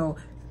learn,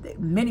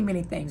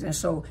 many things. And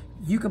so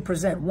you can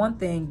present one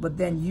thing, but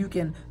then you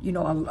can,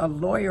 a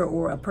lawyer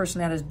or a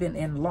person that has been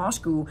in law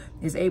school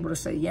is able to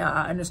say, yeah,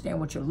 I understand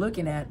what you're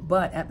looking at,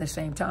 but at the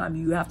same time,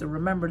 you have to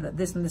remember that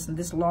this and this and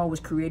this law was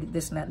created,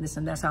 this and that and this,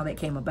 and that's how that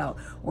came about.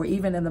 Or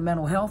even in the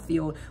mental health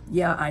field,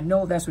 yeah, I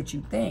know that's what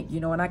you think,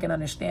 and I can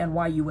understand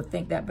why you would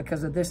think that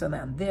because of this and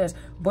that and this,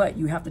 but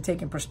you have to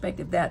take in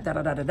perspective that,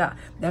 da-da-da-da-da.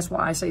 That's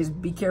why I say is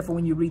be careful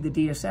when you read the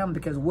DSM,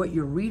 because what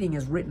you're reading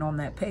is written on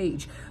that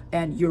page,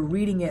 and you're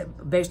reading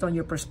it based on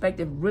your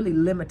perspective, really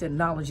limited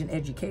knowledge and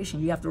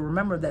education. You have to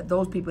remember that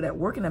those people that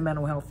work in the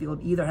mental health field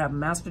either have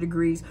master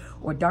degrees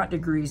or doctor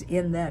degrees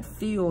in that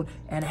field,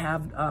 and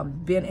have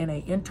been in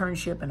an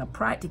internship and a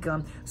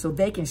practicum, so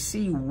they can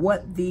see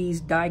what these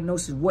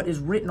diagnoses, what is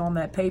written on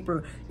that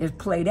paper, is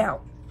played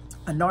out.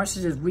 A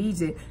narcissist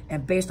reads it,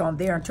 and based on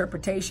their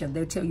interpretation,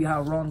 they'll tell you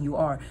how wrong you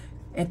are.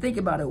 And think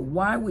about it.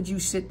 Why would you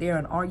sit there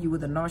and argue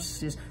with a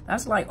narcissist?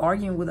 That's like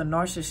arguing with a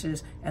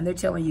narcissist and they're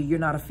telling you you're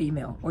not a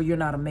female or you're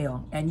not a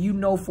male. And you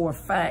know for a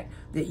fact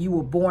that you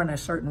were born a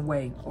certain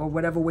way, or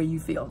whatever way you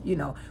feel,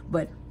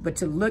 But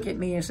to look at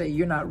me and say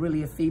you're not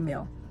really a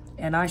female.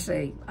 And I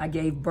say I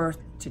gave birth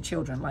to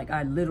children. Like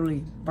I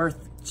literally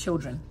birthed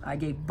children. I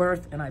gave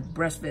birth and I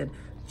breastfed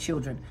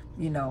children,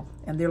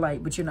 and they're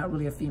like, but you're not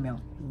really a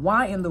female.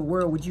 Why in the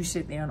world would you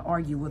sit there and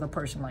argue with a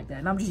person like that?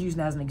 And I'm just using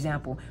that as an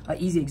example, an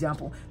easy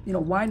example.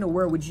 Why in the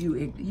world would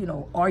you,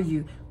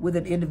 argue with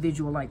an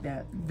individual like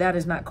that? That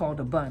is not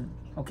called a bun.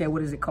 Okay,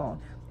 what is it called?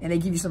 And they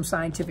give you some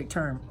scientific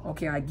term.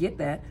 Okay, I get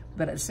that,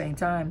 but at the same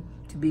time,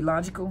 to be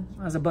logical,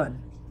 that's a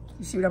bun.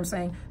 You see what I'm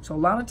saying? So a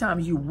lot of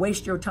times you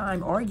waste your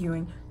time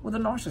arguing with a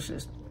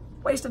narcissist.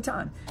 Waste of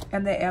time,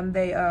 and they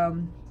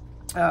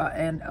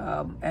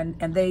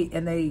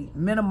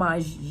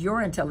minimize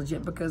your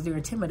intelligence because they're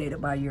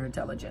intimidated by your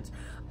intelligence.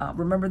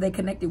 Remember, they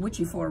connected with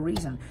you for a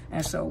reason.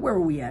 And so where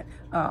were we at?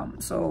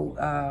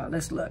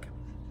 Let's look.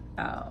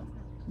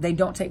 They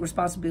don't take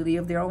responsibility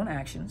of their own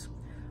actions.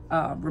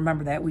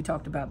 Remember that. We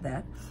talked about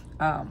that.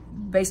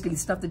 Basically,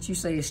 stuff that you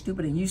say is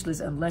stupid and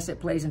useless unless it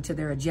plays into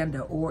their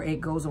agenda, or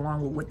it goes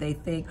along with what they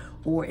think,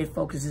 or it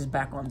focuses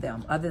back on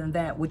them. Other than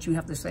that, what you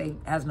have to say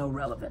has no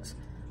relevance.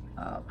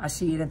 I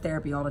see it in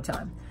therapy all the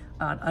time.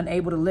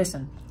 Unable to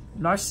listen.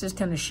 Narcissists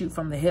tend to shoot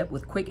from the hip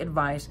with quick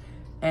advice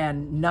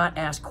and not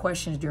ask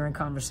questions during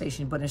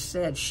conversation, but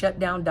instead shut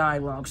down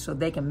dialogue so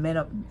they can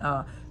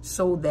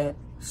so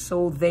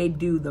they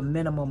do the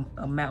minimum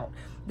amount.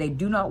 They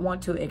do not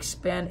want to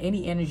expend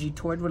any energy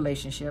toward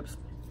relationships.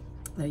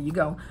 There you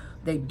go.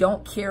 They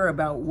don't care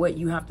about what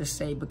you have to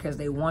say because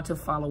they want to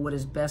follow what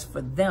is best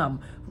for them,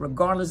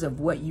 regardless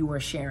of what you are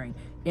sharing.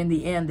 In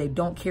the end, they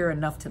don't care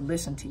enough to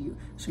listen to you.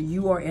 So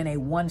you are in a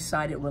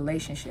one-sided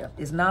relationship.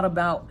 It's not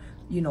about,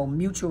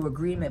 mutual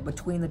agreement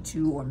between the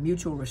two, or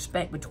mutual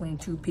respect between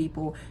two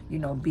people,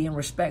 being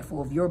respectful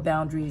of your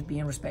boundaries,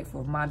 being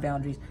respectful of my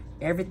boundaries.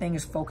 Everything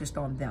is focused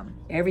on them.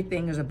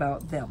 Everything is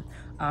about them.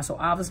 So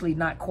obviously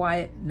not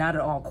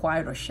at all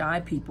quiet or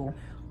shy people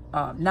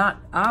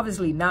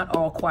obviously not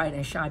all quiet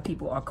and shy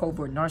people are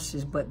covert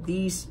narcissists, but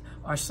these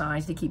are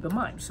signs to keep in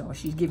mind. So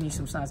she's giving you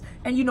some signs,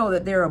 and you know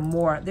that there are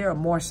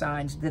more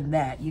signs than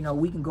that. You know,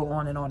 we can go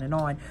on and on and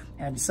on,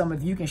 and some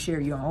of you can share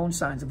your own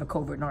signs of a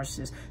covert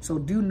narcissist. So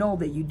do know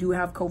that you do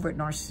have covert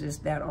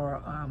narcissists that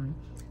are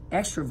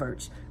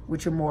extroverts,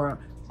 which are more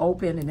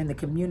open and in the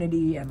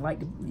community and like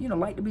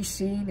to be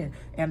seen,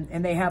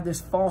 and they have this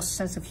false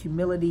sense of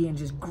humility and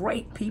just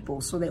great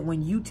people, so that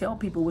when you tell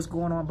people what's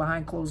going on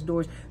behind closed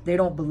doors, they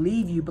don't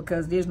believe you,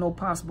 because there's no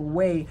possible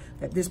way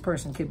that this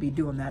person could be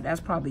doing that. That's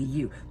probably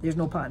you. There's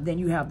no point. Then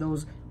you have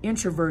those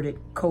introverted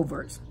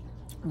coverts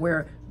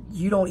where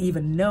you don't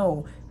even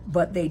know,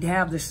 but they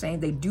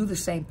do the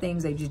same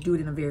things. They just do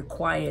it in a very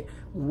quiet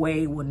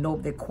way.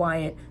 They're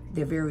quiet.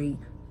 They're very,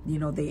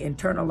 they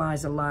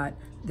internalize a lot.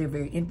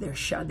 They're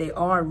shy. They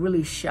are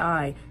really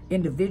shy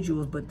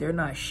individuals, but they're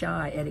not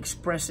shy at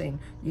expressing,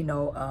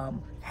 the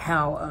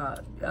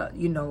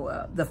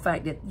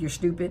fact that you're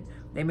stupid.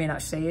 They may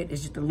not say it.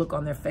 It's just the look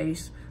on their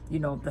face.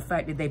 The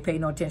fact that they pay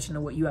no attention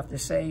to what you have to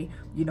say.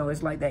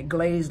 It's like that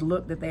glazed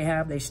look that they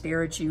have. They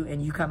stare at you,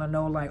 and you kind of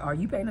know, like, are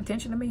you paying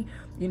attention to me?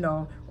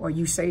 Or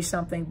you say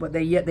something, but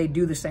yet they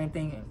do the same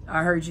thing.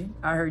 I heard you.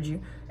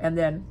 And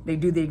then they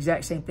do the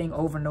exact same thing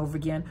over and over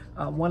again.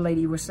 One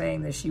lady was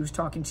saying that she was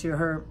talking to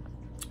her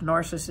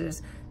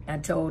narcissist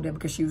and told him,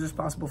 because she was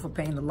responsible for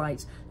paying the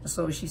lights, and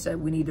so she said,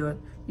 we need to,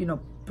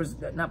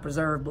 not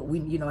preserve, but we,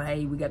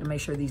 hey, we got to make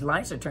sure these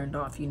lights are turned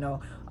off,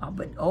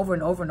 but over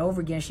and over and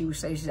over again, she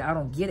said, I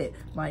don't get it.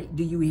 Like,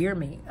 do you hear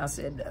me? I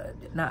said,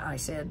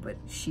 but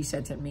she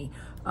said to me,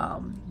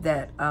 I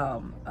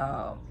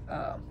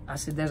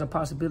said, there's a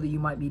possibility you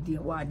might be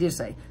I did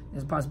say,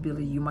 there's a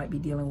possibility you might be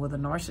dealing with a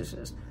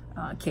narcissist.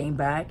 Came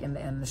back,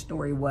 and the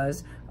story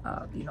was,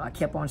 I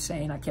kept on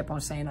saying, I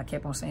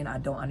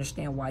don't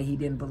understand why he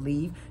didn't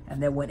believe.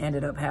 And then what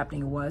ended up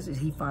happening is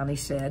he finally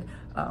said,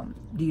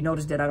 do you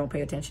notice that I don't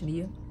pay attention to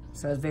you?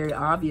 So it's very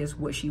obvious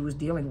what she was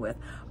dealing with.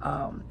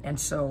 And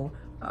so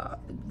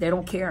they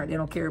don't care. They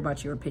don't care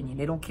about your opinion.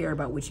 They don't care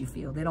about what you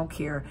feel. They don't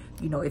care,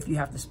 if you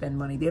have to spend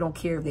money. They don't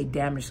care if they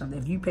damage something.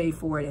 If you pay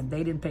for it and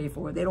they didn't pay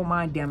for it, they don't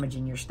mind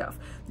damaging your stuff,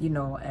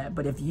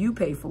 but if you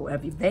pay for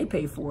it, if they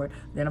pay for it,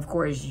 then of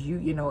course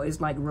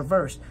it's like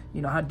reversed.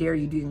 How dare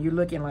you do? And you're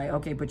looking like,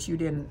 okay, but you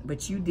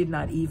did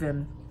not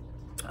even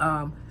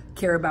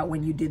care about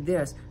when you did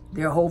this.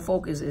 Their whole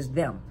focus is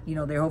them.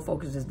 Their whole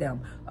focus is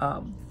them.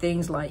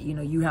 Things like,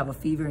 you have a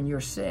fever and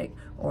you're sick,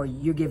 or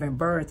you're giving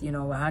birth,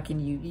 how can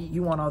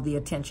you want all the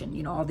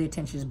attention? All the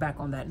attention is back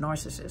on that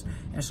narcissist.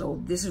 And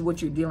so this is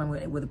what you're dealing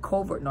with a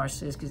covert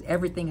narcissist, because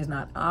everything is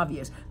not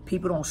obvious.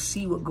 People don't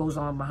see what goes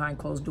on behind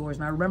closed doors.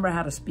 And I remember I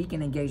had a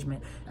speaking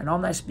engagement, and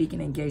on that speaking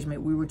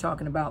engagement, we were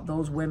talking about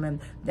those women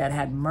that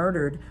had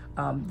murdered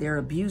their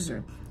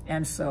abuser.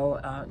 And so,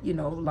 a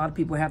lot of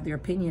people have their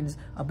opinions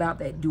about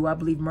that. Do I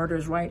believe murder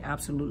is right?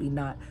 Absolutely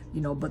not.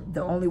 But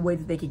the only way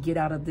that they could get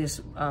out of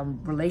this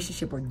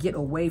relationship or get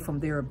away from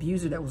their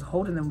abuser that was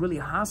holding them really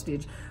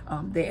hostage,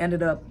 they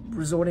ended up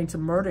resorting to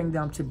murdering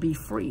them to be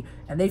free.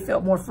 And they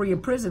felt more free in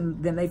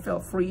prison than they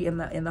felt free in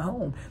the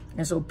home.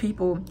 And so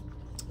people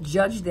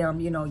judge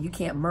them, you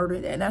can't murder,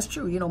 and that's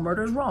true,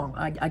 murder is wrong.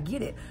 I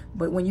get it.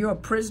 But when you're a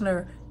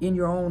prisoner in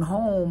your own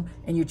home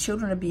and your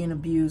children are being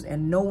abused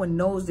and no one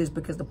knows this,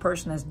 because the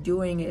person that's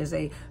doing it is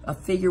a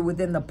figure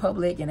within the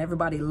public and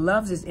everybody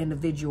loves this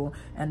individual,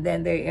 and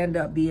then they end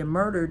up being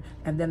murdered,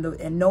 and then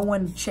and no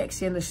one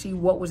checks in to see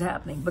what was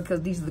happening,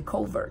 because these are the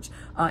coverts.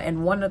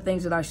 And one of the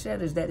things that I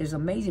said is that is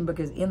amazing,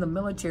 because in the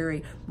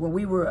military, when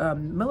we were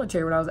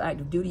when I was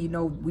active duty,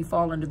 we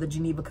fall under the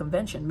Geneva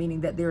Convention,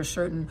 meaning that there are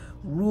certain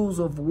rules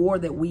of war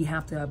that we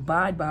have to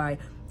abide by,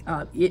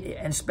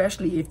 and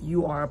especially if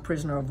you are a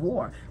prisoner of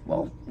war.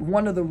 Well,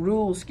 one of the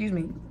rules,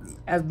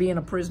 as being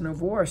a prisoner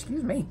of war,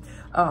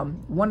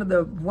 one of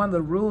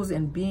the rules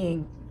in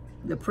being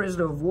the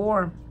prisoner of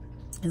war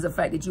is the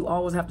fact that you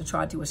always have to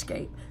try to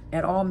escape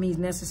at all means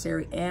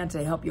necessary, and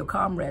to help your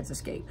comrades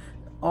escape.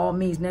 All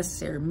means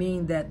necessary,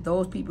 meaning that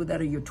those people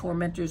that are your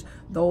tormentors,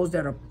 those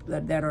that are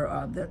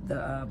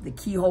the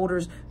key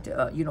holders,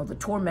 the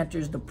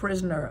tormentors, the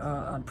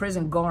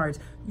prison guards,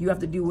 you have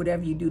to do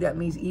whatever you do. That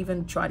means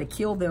even try to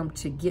kill them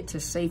to get to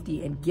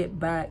safety and get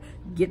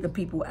the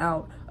people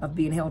out of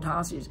being held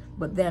hostage.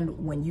 But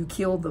then when you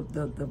kill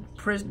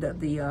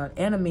the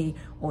enemy,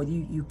 or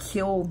you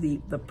kill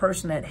the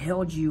person that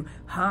held you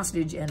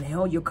hostage and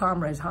held your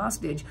comrades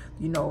hostage,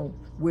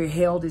 we're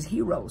held as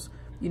heroes.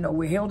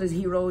 We're held as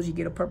heroes. You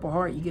get a Purple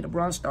Heart, you get a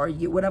Bronze Star, you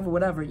get whatever,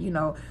 whatever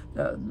the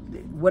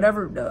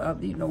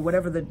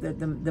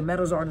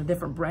medals are in the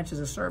different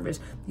branches of service.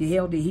 You're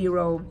held a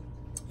hero.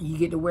 You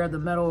get to wear the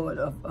Medal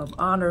of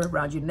Honor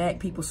around your neck.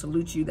 People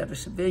salute you that are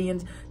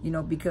civilians,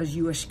 because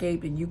you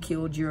escaped and you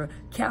killed your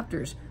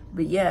captors.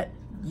 But yet,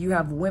 you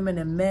have women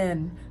and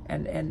men,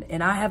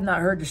 and I have not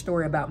heard the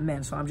story about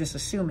men, so I'm just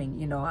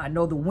assuming, I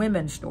know the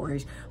women's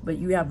stories, but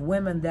you have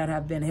women that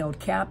have been held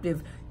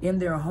captive in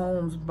their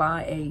homes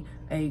by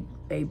a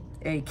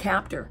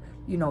captor,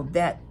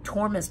 that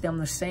torments them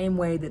the same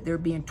way that they're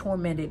being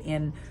tormented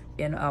in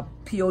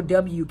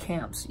POW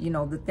camps, you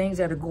know, the things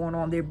that are going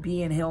on. They're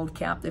being held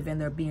captive and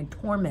they're being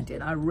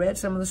tormented. I read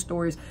some of the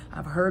stories.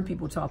 I've heard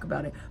people talk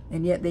about it,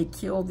 and yet they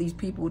kill these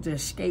people to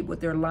escape with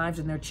their lives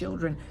and their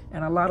children,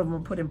 and a lot of them are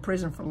put in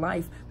prison for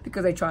life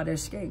because they try to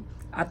escape.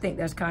 I think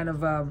that's kind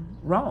of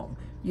wrong.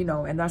 You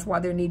know, and that's why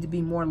there need to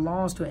be more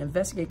laws to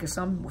investigate, because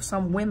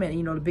some women,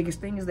 you know, the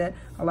biggest thing is that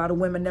a lot of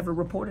women never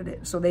reported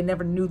it. So they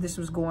never knew this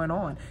was going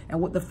on.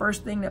 And what the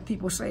first thing that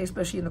people say,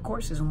 especially in the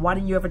court system, why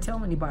didn't you ever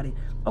tell anybody?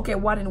 Okay,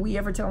 why didn't we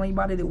ever tell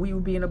anybody that we were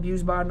being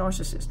abused by a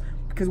narcissist?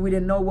 Because we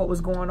didn't know what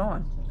was going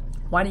on.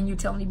 Why didn't you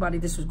tell anybody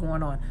this was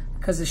going on?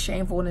 Because it's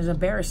shameful and it's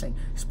embarrassing,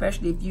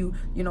 especially if you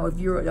know, if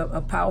you're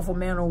a powerful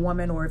man or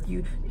woman, or if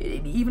you,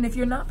 even if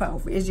you're not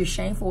powerful, it's just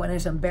shameful and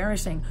it's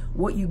embarrassing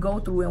what you go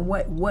through and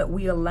what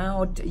we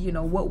allowed to, you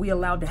know, what we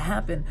allowed to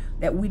happen,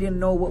 that we didn't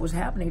know what was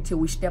happening until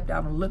we stepped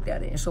out and looked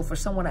at it. And so for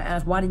someone to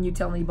ask, why didn't you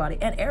tell anybody,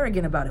 and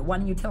arrogant about it, why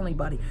didn't you tell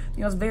anybody?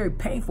 You know, it's very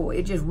painful.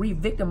 It just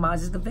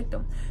re-victimizes the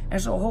victim.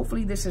 And so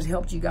hopefully this has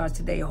helped you guys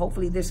today.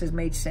 Hopefully this has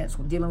made sense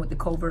when dealing with the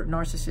covert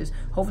narcissist.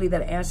 Hopefully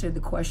that answered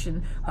the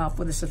question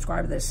for the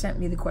subscriber that sent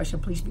me the question.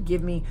 Please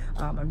forgive me.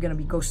 I'm going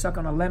to go suck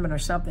on a lemon or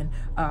something.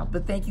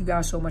 But thank you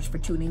guys so much for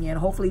tuning in.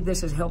 Hopefully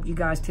this has helped you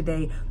guys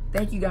today.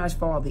 Thank you guys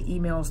for all the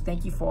emails.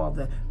 Thank you for all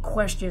the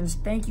questions.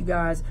 Thank you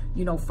guys,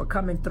 you know, for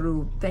coming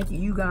through. Thank you.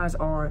 You guys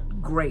are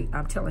great.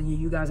 I'm telling you,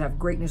 you guys have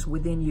greatness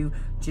within you.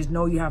 Just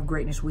know you have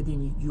greatness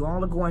within you. You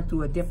all are going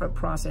through a different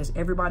process.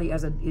 Everybody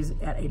is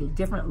at a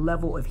different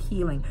level of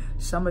healing.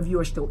 Some of you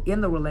are still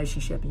in the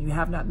relationship and you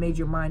have not made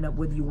your mind up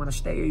whether you want to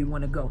stay or you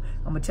want to go.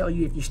 I'm going to tell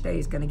you, if you stay,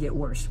 it's going to get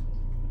worse.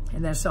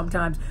 And then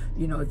sometimes,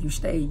 you know, if you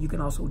stay, you can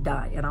also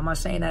die. And I'm not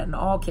saying that in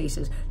all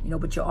cases, you know,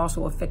 but you're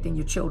also affecting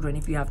your children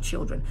if you have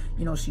children.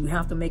 You know, so you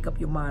have to make up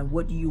your mind.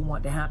 What do you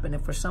want to happen?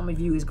 And for some of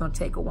you, it's going to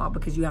take a while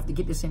because you have to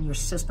get this in your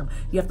system.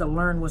 You have to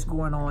learn what's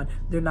going on.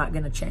 They're not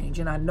going to change.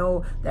 And I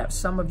know that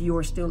some of you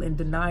are still in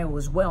denial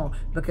as well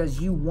because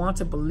you want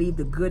to believe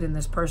the good in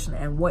this person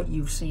and what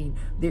you've seen.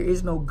 There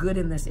is no good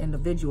in this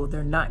individual.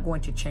 They're not going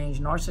to change.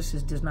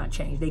 Narcissist does not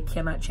change. They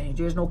cannot change.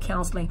 There's no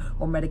counseling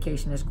or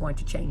medication that's going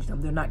to change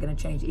them. They're not going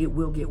to change. It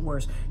will get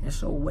worse. And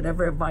so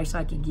whatever advice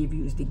I can give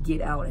you is to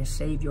get out and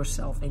save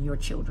yourself and your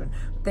children.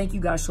 Thank you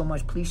guys so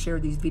much. Please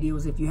share these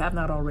videos. If you have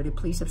not already,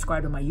 please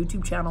subscribe to my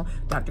YouTube channel,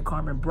 Dr.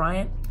 Carmen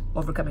Bryant,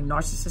 Overcoming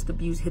Narcissist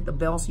Abuse. Hit the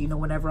bell so you know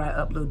whenever I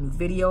upload new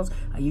videos.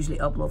 I usually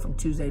upload from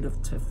Tuesday to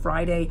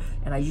Friday,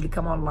 and I usually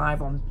come on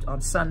live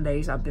on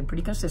Sundays. I've been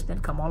pretty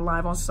consistent. Come on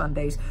live on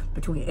Sundays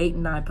between 8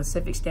 and 9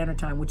 Pacific Standard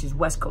Time, which is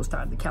West Coast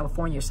time, the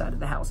California side of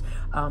the house.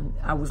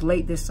 I was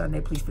late this Sunday.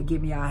 Please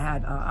forgive me. I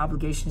had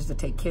obligations to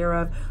take care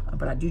of,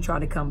 but I do try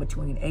to come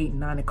between 8 and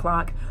 9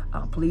 o'clock.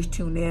 Please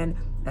tune in.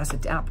 That's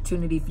an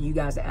opportunity for you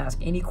guys to ask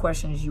any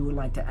questions you would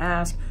like to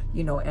ask,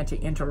 you know, and to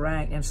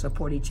interact and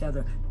support each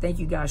other. Thank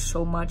you guys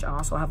so much. I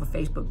also have a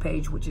Facebook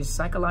page, which is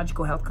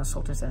Psychological Health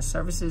Consultants and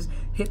Services.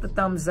 Hit the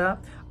thumbs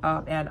up,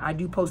 and I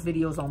do post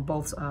videos on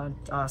both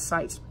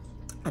sites.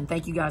 And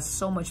thank you guys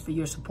so much for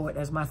your support.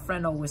 As my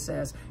friend always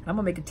says, and I'm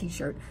going to make a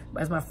t-shirt,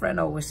 as my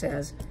friend always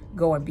says,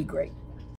 go and be great.